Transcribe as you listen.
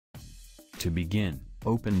To begin,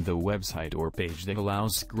 open the website or page that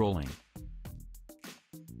allows scrolling.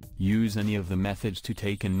 Use any of the methods to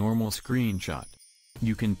take a normal screenshot.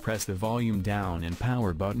 You can press the volume down and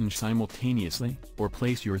power button simultaneously, or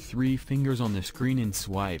place your 3 fingers on the screen and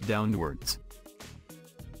swipe downwards.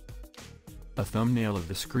 A thumbnail of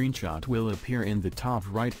the screenshot will appear in the top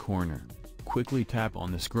right corner. Quickly tap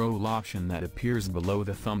on the scroll option that appears below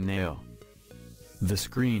the thumbnail. The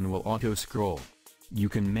screen will auto-scroll. You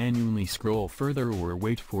can manually scroll further or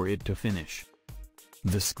wait for it to finish.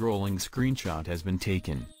 The scrolling screenshot has been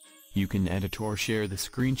taken. You can edit or share the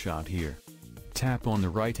screenshot here. Tap on the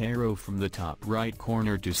right arrow from the top right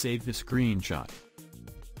corner to save the screenshot.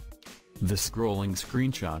 The scrolling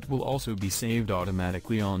screenshot will also be saved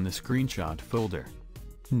automatically on the screenshot folder.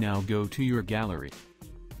 Now go to your gallery.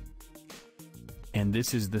 And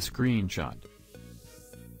this is the screenshot.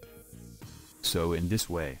 So in this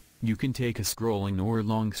way, you can take a scrolling or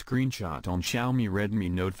long screenshot on Xiaomi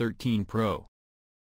Redmi Note 13 Pro.